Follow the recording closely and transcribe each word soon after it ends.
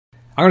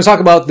I'm going to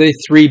talk about the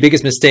 3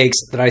 biggest mistakes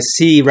that I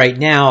see right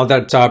now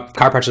that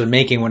chiropractors are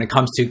making when it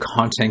comes to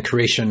content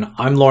creation.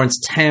 I'm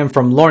Laurence Tham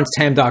from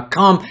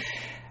laurencetam.com,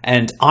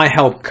 and I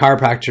help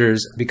chiropractors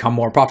become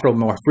more profitable,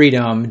 more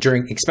freedom,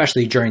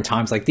 especially during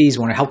times like these,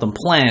 when I help them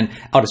plan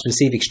out a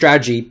specific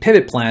strategy,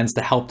 pivot plans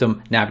to help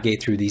them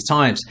navigate through these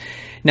times.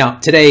 Now,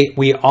 today,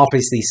 we are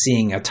obviously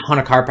seeing a ton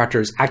of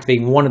chiropractors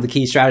activating one of the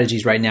key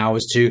strategies right now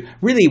is to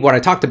really what I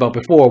talked about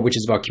before, which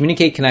is about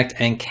communicate, connect,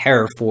 and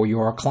care for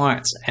your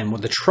clients. And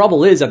what the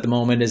trouble is at the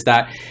moment is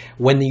that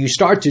when you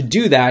start to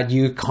do that,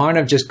 you kind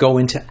of just go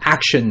into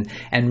action.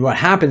 And what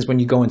happens when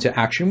you go into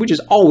action, which is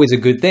always a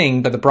good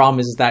thing, but the problem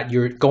is that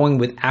you're going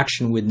with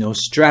action with no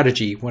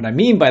strategy. What I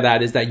mean by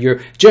that is that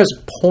you're just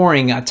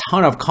pouring a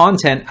ton of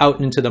content out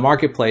into the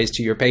marketplace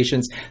to your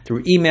patients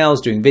through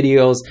emails, doing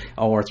videos,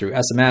 or through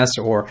SMS,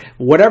 or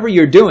whatever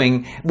you're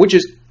doing, which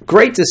is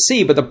great to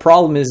see, but the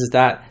problem is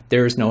that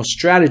there is no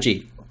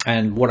strategy.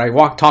 And what I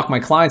talk my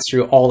clients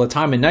through all the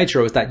time in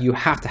Nitro is that you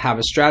have to have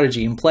a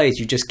strategy in place.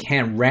 You just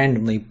can't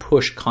randomly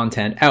push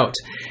content out.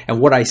 And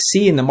what I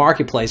see in the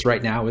marketplace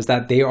right now is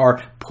that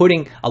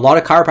a lot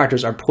of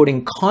chiropractors are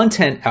putting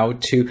content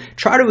out to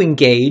try to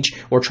engage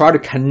or try to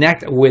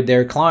connect with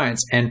their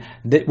clients, and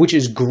which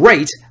is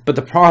great. But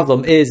the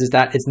problem is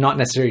that it's not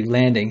necessarily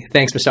landing.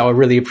 Thanks, Michelle. I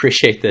really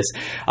appreciate this.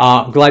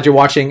 I'm glad you're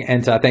watching,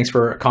 and thanks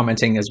for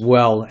commenting as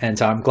well. And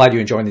I'm glad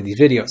you're enjoying these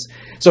videos.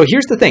 So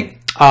here's the thing.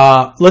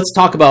 Let's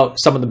talk about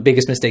some of the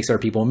biggest mistakes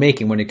that people are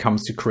making when it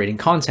comes to creating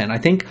content. I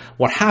think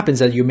what happens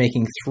is that you're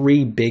making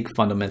 3 big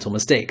fundamental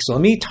mistakes. So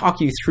let me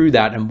talk you through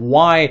that and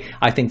why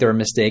I think they're a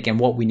mistake and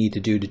what we need to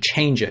do to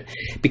change it.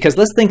 Because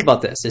let's think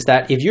about this, is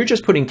that if you're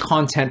just putting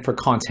content for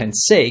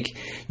content's sake,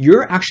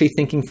 you're actually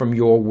thinking from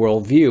your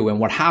worldview. And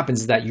what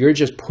happens is that you're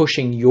just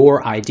pushing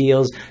your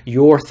ideals,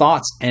 your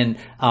thoughts, and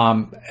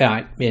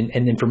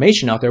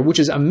information out there, which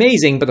is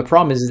amazing. But the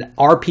problem is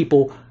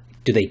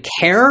do they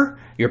care?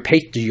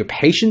 Do your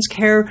patients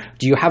care?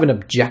 Do you have an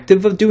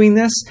objective of doing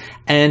this?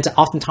 And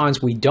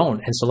oftentimes we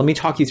don't. And so let me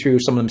talk you through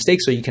some of the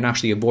mistakes so you can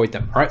actually avoid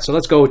them. All right, so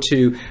let's go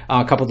to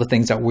a couple of the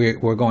things that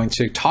we're going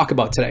to talk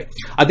about today.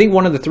 I think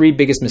one of the 3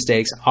 biggest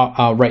mistakes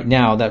right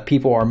now that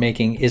people are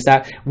making is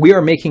that we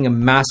are making a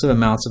massive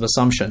amounts of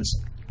assumptions.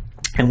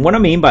 And what I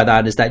mean by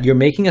that is that you're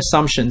making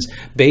assumptions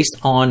based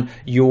on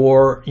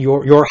your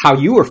how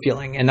you are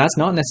feeling, and that's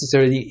not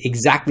necessarily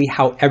exactly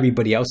how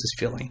everybody else is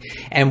feeling.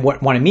 And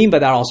what I mean by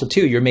that also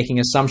too, you're making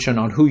an assumption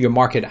on who your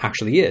market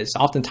actually is.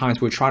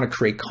 Oftentimes we're trying to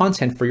create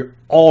content for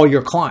all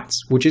your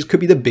clients, which could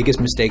be the biggest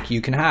mistake you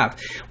can have.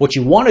 What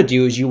you want to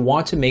do is you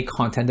want to make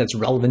content that's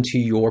relevant to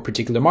your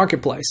particular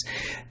marketplace.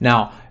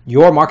 Now,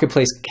 your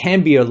marketplace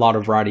can be a lot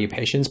of variety of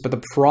patients, but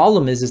the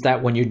problem is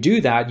that when you do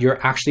that,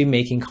 you're actually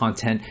making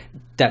content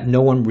that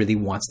no one really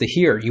wants to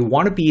hear. You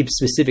want to be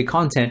specific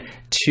content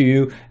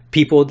to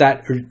people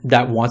that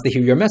wants to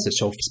hear your message.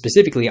 So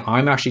specifically,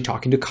 I'm actually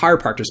talking to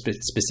chiropractors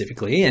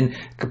specifically, and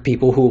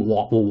people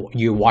who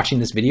you're watching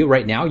this video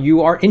right now,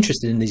 you are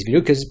interested in this video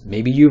because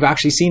maybe you've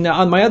actually seen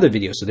on my other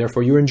videos, so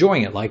therefore you're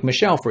enjoying it, like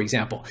Michelle, for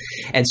example.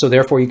 And so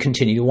therefore you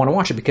continue to want to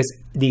watch it because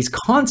these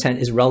content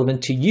is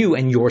relevant to you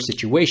and your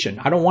situation.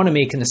 I don't want to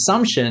make an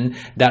assumption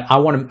that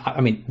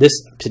this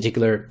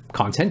particular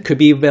content could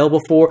be available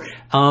for,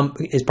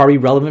 is probably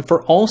relevant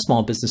for all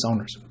small business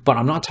owners. But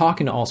I'm not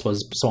talking to all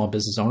small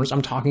business owners.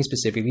 I'm talking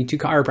specifically to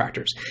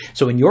chiropractors.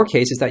 So in your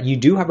case, is that you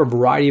do have a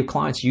variety of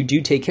clients you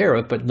do take care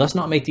of, but let's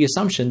not make the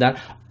assumption that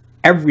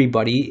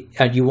everybody,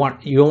 you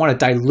don't want to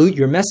dilute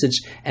your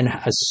message and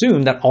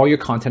assume that all your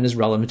content is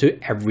relevant to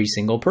every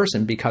single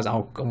person, because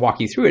I'll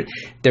walk you through it.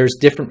 There's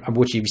different,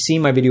 which you've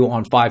seen my video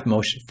on 5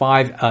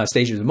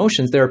 stages of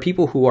emotions. There are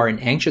people who are in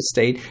anxious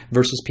state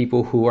versus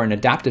people who are in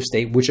adaptive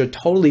state, which are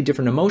totally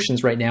different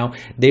emotions right now.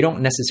 They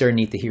don't necessarily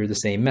need to hear the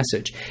same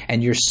message.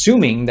 And you're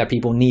assuming that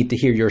people need to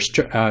hear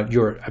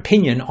your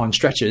opinion on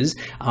stretches,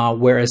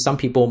 whereas some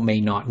people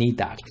may not need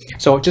that.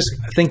 So just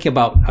thinking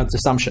about the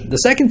assumption. The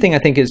second thing I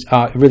think is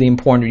really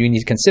important you need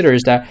to consider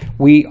is that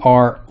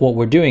what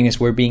we're doing is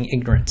we're being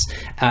ignorant,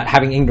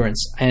 having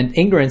ignorance. And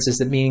ignorance is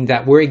the meaning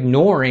that we're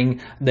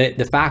ignoring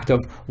the fact of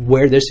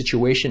where their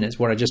situation is,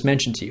 what I just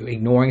mentioned to you,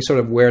 ignoring sort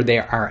of where they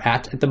are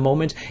at the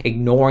moment,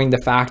 ignoring the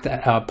fact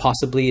that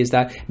possibly is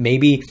that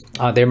maybe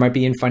they might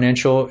be in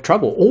financial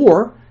trouble,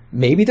 or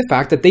maybe the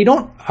fact that they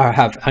don't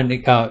have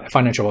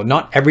financial.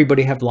 Not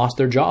everybody have lost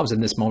their jobs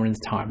in this moment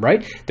in time,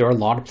 right? There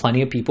are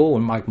plenty of people,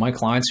 and my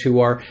clients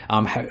who are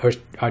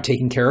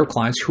taking care of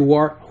clients who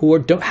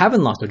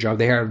haven't lost their job.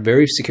 They have a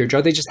very secure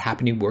job. They just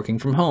happen to be working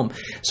from home.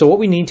 So what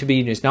we need to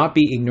be is not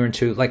be ignorant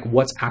to like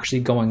what's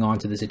actually going on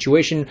to the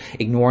situation,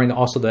 ignoring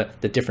also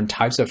the different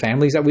types of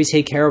families that we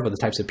take care of, or the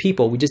types of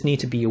people. We just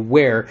need to be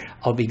aware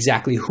of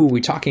exactly who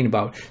we're talking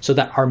about, so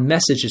that our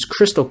message is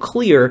crystal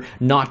clear,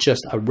 not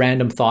just a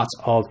random thoughts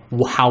of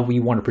how we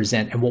want to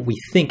present and what we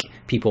think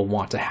people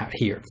want to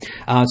hear.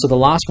 So the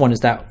last one is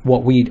that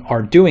what we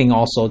are doing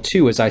also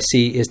too, as I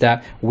see, is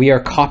that we are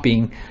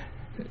copying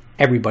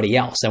everybody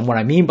else. And what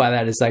I mean by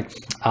that is like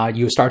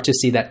you start to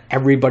see that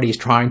everybody is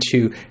trying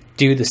to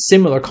do the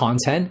similar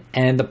content,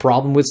 and the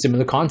problem with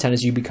similar content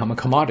is you become a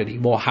commodity.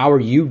 Well, how are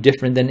you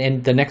different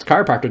than the next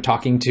chiropractor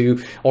talking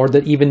to, or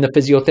even the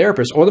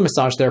physiotherapist or the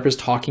massage therapist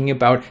talking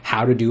about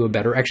how to do a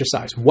better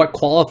exercise? What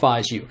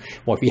qualifies you?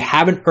 Well, if you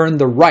haven't earned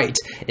the right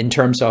in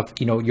terms of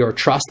your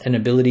trust and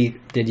ability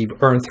that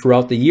you've earned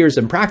throughout the years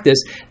in practice,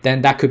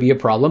 then that could be a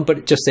problem.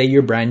 But just say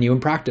you're brand new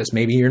in practice.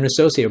 Maybe you're an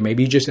associate, or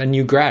maybe you're just a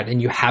new grad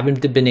and you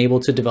haven't been able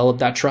to develop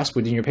that trust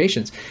within your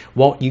patients.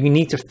 Well, you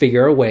need to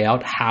figure a way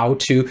out how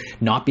to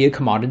not be a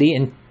commodity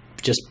and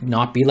just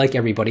not be like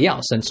everybody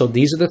else. And so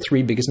these are the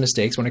three biggest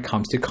mistakes when it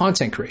comes to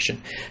content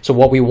creation. So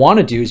what we want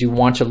to do is you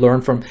want to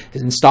learn from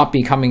and stop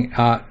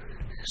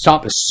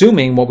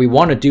assuming. What we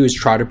want to do is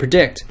try to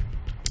predict.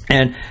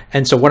 And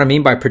so what I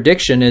mean by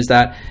prediction is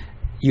that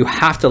you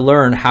have to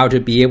learn how to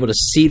be able to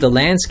see the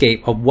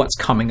landscape of what's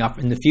coming up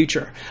in the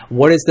future.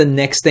 What is the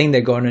next thing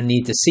they're going to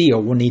need to see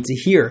or will need to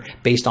hear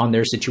based on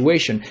their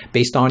situation,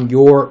 based on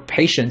your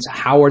patients?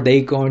 How are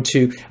they going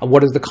to,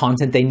 what is the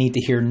content they need to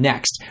hear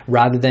next,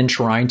 rather than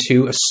trying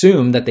to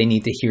assume that they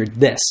need to hear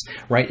this,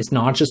 right? It's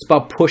not just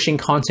about pushing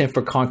content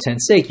for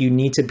content's sake. You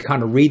need to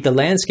kind of read the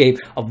landscape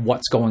of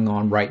what's going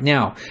on right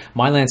now.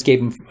 My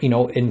landscape, in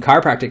the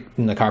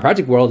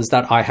chiropractic world, is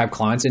that I have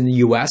clients in the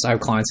US, I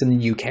have clients in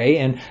the UK,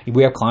 and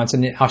we have clients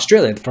in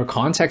Australia. For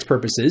context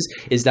purposes,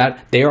 is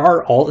that they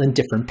are all in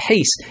different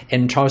pace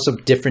in terms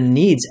of different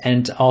needs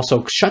and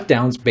also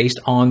shutdowns based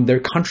on their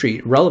country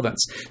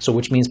relevance. So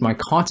which means my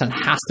content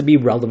has to be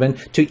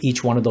relevant to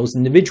each one of those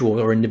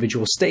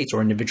individual states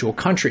or individual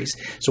countries.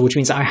 So which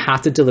means I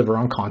have to deliver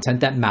on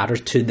content that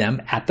matters to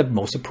them at the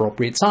most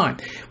appropriate time.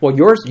 Well,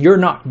 you're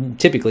not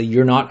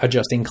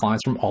adjusting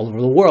clients from all over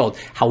the world.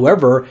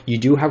 However, you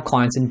do have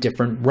clients in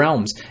different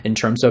realms in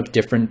terms of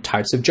different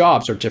types of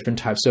jobs or different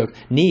types of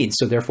needs.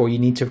 So therefore, you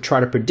need to try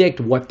to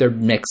predict what their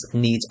next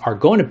needs are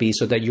going to be,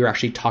 so that you're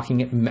actually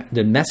talking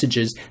the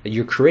messages that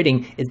you're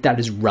creating that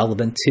is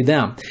relevant to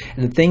them.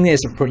 And the thing is,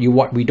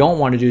 what we don't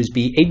want to do is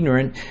be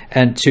ignorant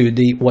and to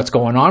what's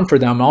going on for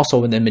them,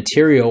 also in the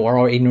material,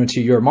 or ignorant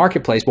to your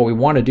marketplace. What we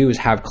want to do is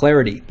have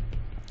clarity.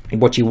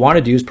 And what you want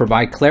to do is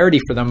provide clarity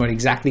for them on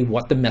exactly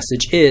what the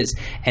message is,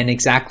 and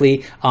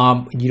exactly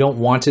you don't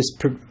want to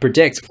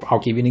predict. I'll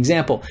give you an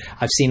example.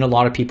 I've seen a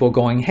lot of people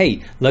going,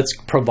 hey, let's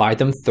provide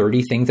them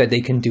 30 things that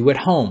they can do at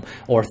home,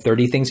 or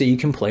 30 things that you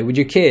can play with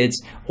your kids,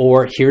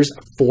 or here's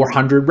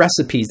 400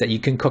 recipes that you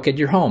can cook at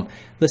your home.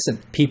 Listen,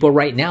 people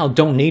right now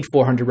don't need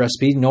 400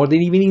 recipes, nor do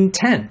they even need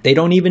 10. They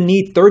don't even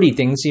need 30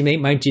 things. You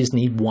might just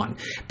need one,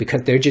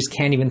 because they just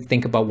can't even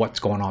think about what's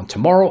going on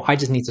tomorrow. I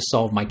just need to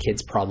solve my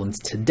kids' problems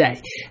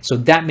today. So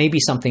that may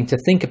be something to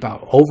think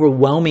about.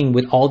 Overwhelming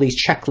with all these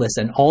checklists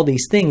and all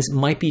these things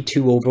might be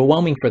too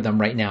overwhelming for them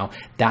right now.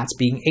 That's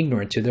being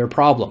ignorant to their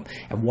problem.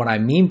 And what I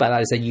mean by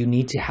that is that you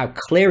need to have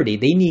clarity.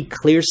 They need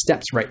clear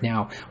steps right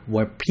now.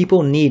 What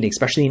people need,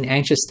 especially in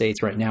anxious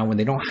states right now, when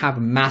they don't have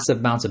massive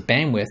amounts of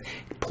bandwidth,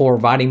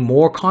 providing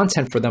more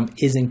content for them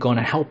isn't going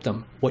to help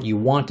them. What you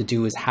want to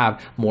do is have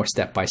more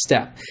step by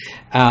step.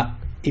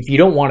 If you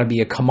don't want to be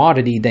a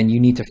commodity, then you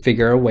need to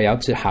figure a way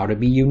out to how to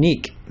be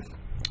unique.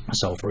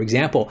 So, for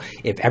example,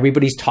 if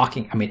everybody's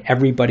talking,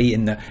 everybody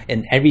in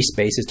every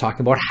space is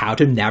talking about how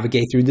to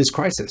navigate through this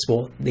crisis.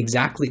 Well,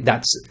 exactly,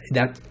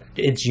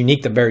 it's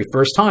unique the very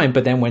first time,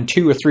 but then when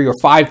 2 or 3 or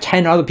 5,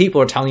 10 other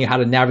people are telling you how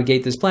to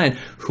navigate this plan,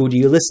 who do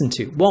you listen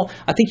to? Well,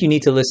 I think you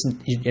need to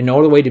listen.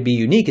 Another way to be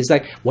unique is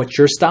like, what's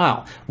your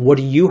style? What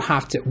do you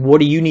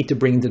need to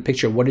bring into the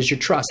picture? What is your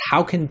trust?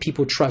 How can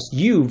people trust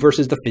you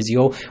versus the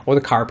physio or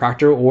the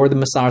chiropractor or the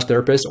massage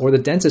therapist or the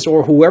dentist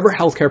or whoever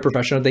healthcare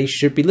professional they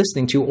should be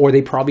listening to or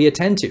they probably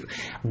attend to?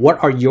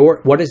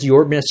 What is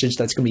your message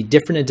that's going to be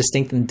different and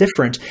distinct and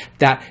different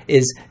that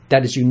is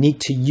unique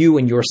to you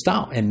and your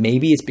style? And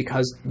maybe it's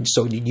because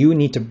so you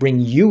need to bring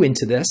you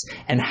into this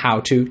and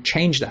how to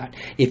change that.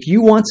 If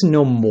you want to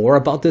know more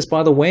about this,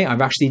 by the way,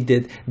 I've actually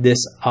did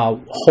this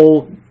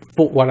whole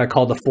what I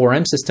call the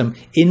 4M system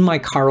in my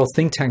Chiro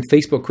Think Tank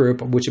Facebook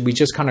group, which we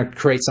just kind of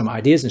create some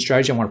ideas and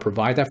strategy. I want to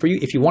provide that for you.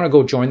 If you want to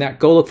go join that,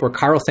 go look for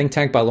Chiro Think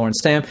Tank by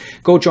Laurence Tham.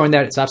 Go join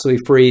that. It's absolutely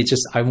free. It's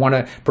just, I want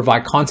to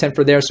provide content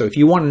for there. So if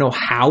you want to know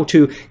how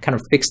to kind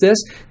of fix this,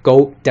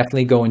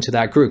 definitely go into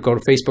that group. Go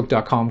to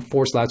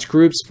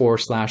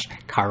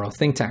facebook.com/groups/Chiro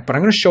Think Tank. But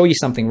I'm going to show you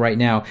something right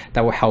now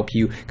that will help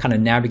you kind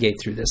of navigate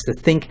through this, to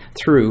think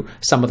through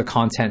some of the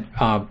content,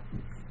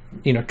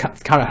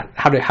 kind of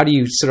how do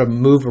you sort of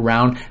move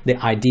around the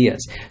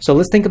ideas. So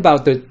let's think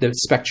about the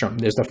spectrum.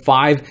 There's the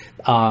 5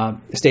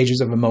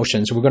 stages of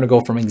emotions. So we're going to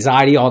go from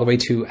anxiety all the way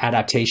to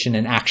adaptation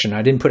and action.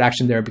 I didn't put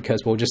action there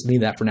because we'll just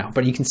leave that for now.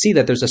 But you can see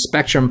that there's a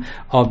spectrum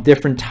of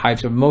different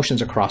types of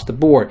emotions across the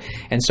board.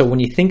 And so when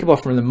you think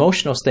about from the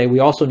emotional state, we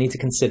also need to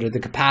consider the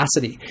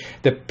capacity,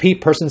 the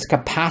person's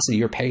capacity,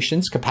 your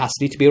patient's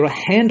capacity to be able to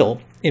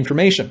handle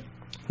information.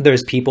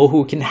 There's people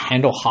who can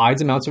handle high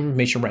amounts of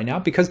information right now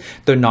because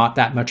they're not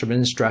that much of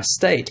in a stressed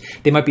state.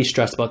 They might be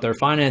stressed about their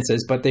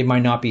finances, but they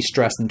might not be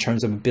stressed in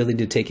terms of ability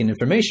to take in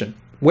information.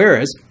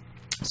 Whereas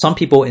Some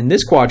people in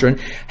this quadrant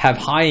have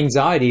high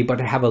anxiety, but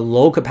have a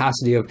low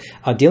capacity of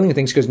dealing with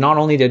things, because not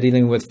only they're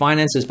dealing with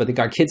finances, but they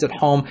got kids at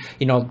home.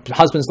 You know,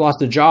 husband's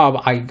lost a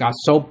job. I got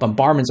so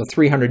bombardments of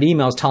 300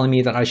 emails telling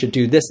me that I should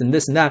do this and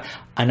this and that.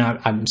 And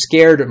I'm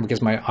scared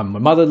because my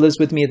mother lives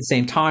with me at the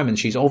same time, and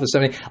she's over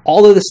 70.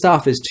 All of this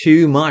stuff is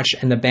too much,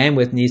 and the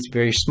bandwidth needs to be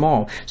very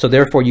small. So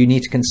therefore, you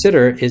need to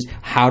consider is,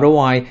 how do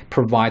I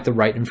provide the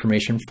right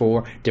information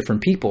for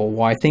different people?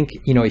 Well, I think,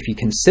 you know, if you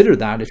consider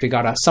that, if you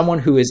got someone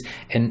who is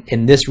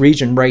in this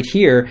region right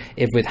here,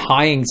 if with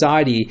high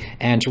anxiety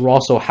and to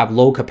also have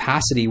low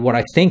capacity, what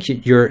I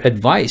think your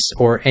advice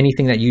or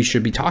anything that you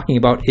should be talking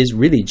about is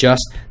really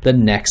just the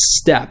next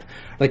step.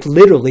 Like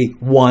literally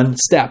one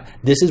step.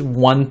 This is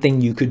one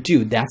thing you could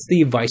do. That's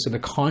the advice or the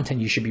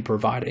content you should be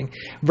providing.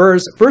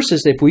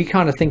 Versus if we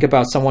kind of think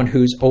about someone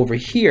who's over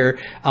here,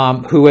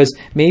 who's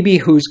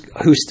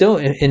still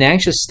in an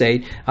anxious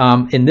state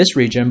in this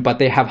region, but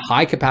they have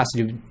high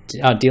capacity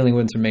dealing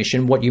with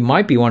information. What you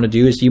might want to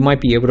do is you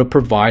might be able to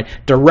provide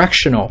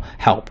directional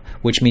help,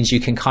 which means you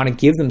can kind of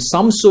give them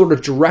some sort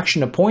of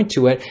direction to point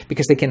to it,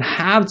 because they can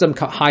have some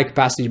high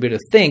capacity to be able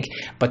to think,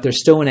 but they're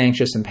still in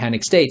anxious and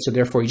panic state. So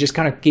therefore, you just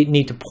kind of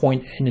need to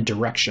point in a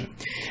direction.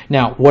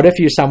 Now, what if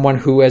you're someone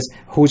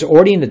who's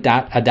already in the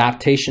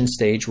adaptation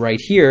stage right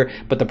here,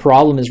 but the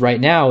problem is right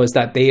now is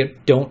that they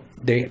don't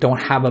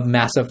have a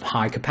massive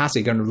high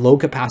capacity, got a low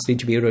capacity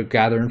to be able to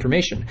gather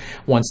information.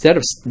 Well, instead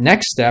of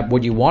next step,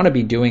 what you want to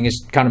be doing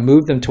is kind of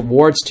move them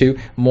towards to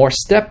more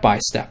step by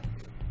step,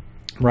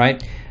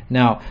 right?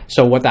 Now,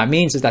 so what that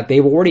means is that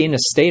they're already in a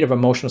state of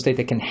emotional state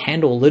that can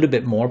handle a little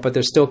bit more, but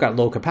they're still got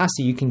low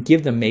capacity. You can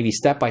give them maybe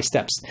step by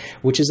steps,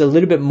 which is a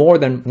little bit more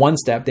than one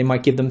step. They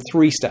might give them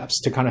 3 steps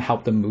to kind of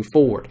help them move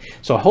forward.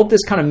 So I hope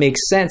this kind of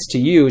makes sense to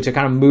you to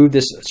kind of move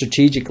this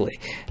strategically.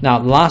 Now,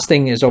 the last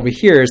thing is over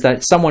here is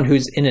that someone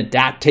who's in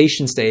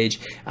adaptation stage,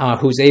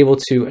 who's able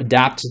to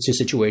adapt to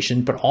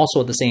situation, but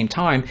also at the same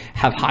time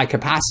have high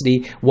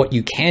capacity, what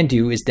you can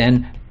do is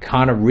then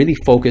kind of really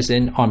focus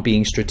in on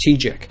being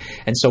strategic.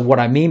 And so what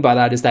I mean by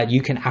that is that you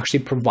can actually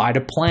provide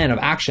a plan of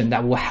action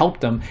that will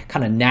help them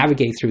kind of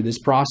navigate through this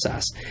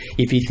process.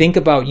 If you think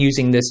about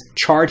using this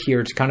chart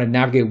here to kind of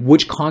navigate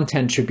which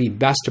content should be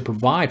best to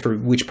provide for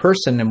which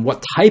person and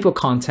what type of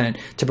content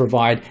to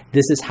provide,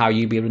 this is how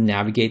you'll be able to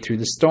navigate through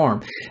the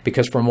storm.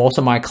 Because for most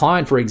of my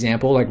clients, for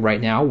example, like right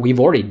now, we've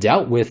already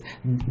dealt with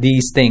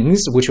these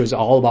things, which was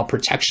all about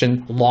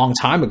protection a long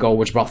time ago,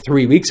 which about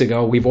 3 weeks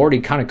ago, we've already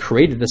kind of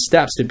created the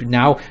steps to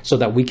now so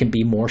that we can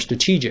be more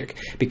strategic.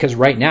 Because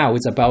right now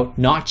it's about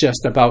not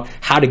just about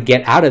how to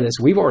get out of this.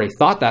 We've already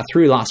thought that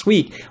through last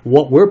week.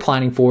 What we're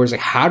planning for is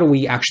like, how do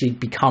we actually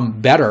become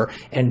better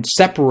and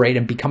separate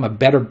and become a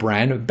better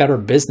brand, a better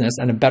business,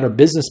 and a better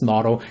business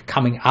model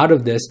coming out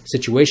of this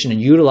situation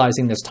and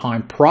utilizing this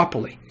time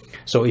properly.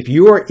 So if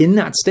you are in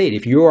that state,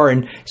 if you are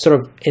in sort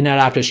of in that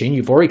adaptation,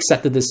 you've already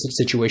accepted this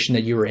situation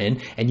that you're in,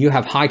 and you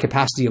have high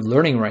capacity of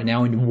learning right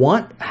now and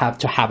want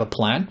to have a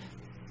plan,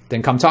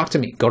 then come talk to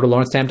me. Go to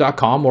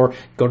laurencetham.com or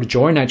go to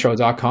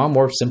joinnitro.com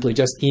or simply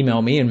just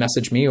email me and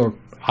message me, or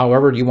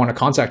however you want to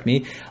contact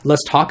me.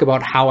 Let's talk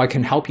about how I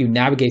can help you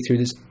navigate through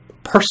this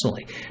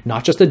personally,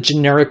 not just a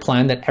generic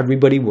plan that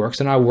everybody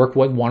works. And I work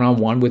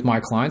one-on-one with my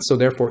clients. So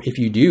therefore, if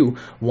you do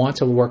want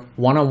to work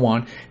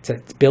one-on-one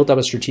to build up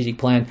a strategic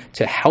plan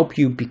to help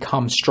you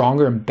become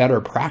stronger and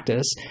better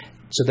practice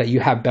so that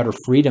you have better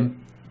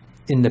freedom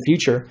in the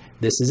future,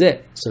 this is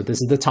it. So this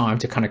is the time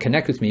to kind of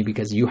connect with me,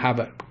 because you have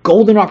a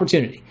golden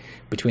opportunity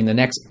between the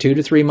next 2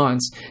 to 3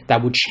 months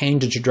that would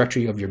change the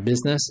trajectory of your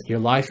business, your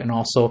life, and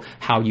also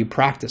how you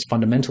practice,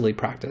 fundamentally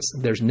practice.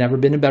 There's never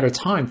been a better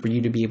time for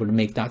you to be able to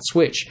make that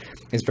switch.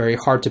 It's very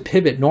hard to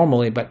pivot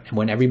normally, but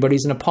when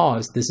everybody's in a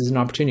pause, this is an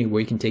opportunity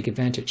where you can take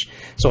advantage.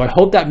 So I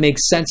hope that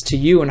makes sense to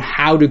you and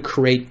how to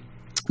create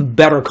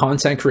better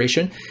content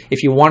creation.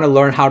 If you want to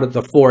learn how to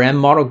the 4M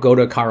model, go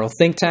to Chiro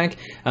Think Tank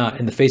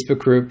in the Facebook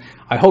group.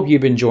 I hope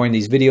you've been enjoying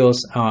these videos.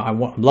 I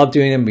love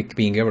doing them,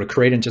 being able to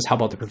create and just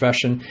help out the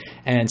profession.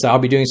 And I'll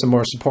be doing some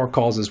more support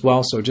calls as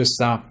well. So just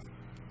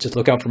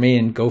look out for me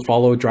and go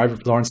follow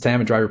Laurence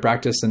Tham and Driver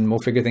Practice, and we'll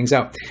figure things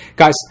out.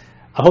 Guys,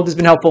 I hope this has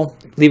been helpful.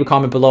 Leave a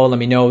comment below. Let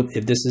me know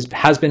if this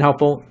has been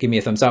helpful. Give me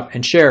a thumbs up,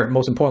 and share.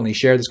 Most importantly,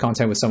 share this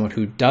content with someone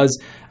who does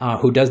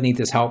need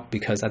this help,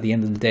 because at the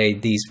end of the day,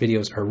 these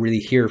videos are really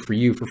here for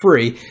you for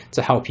free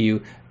to help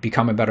you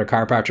become a better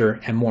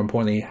chiropractor, and more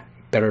importantly,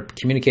 better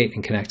communicate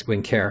and connect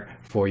and care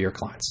for your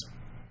clients.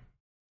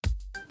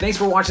 Thanks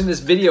for watching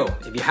this video.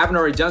 If you haven't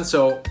already done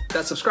so,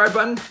 that subscribe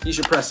button, you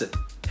should press it.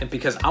 And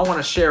because I want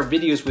to share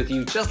videos with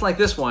you just like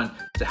this one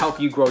to help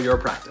you grow your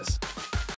practice.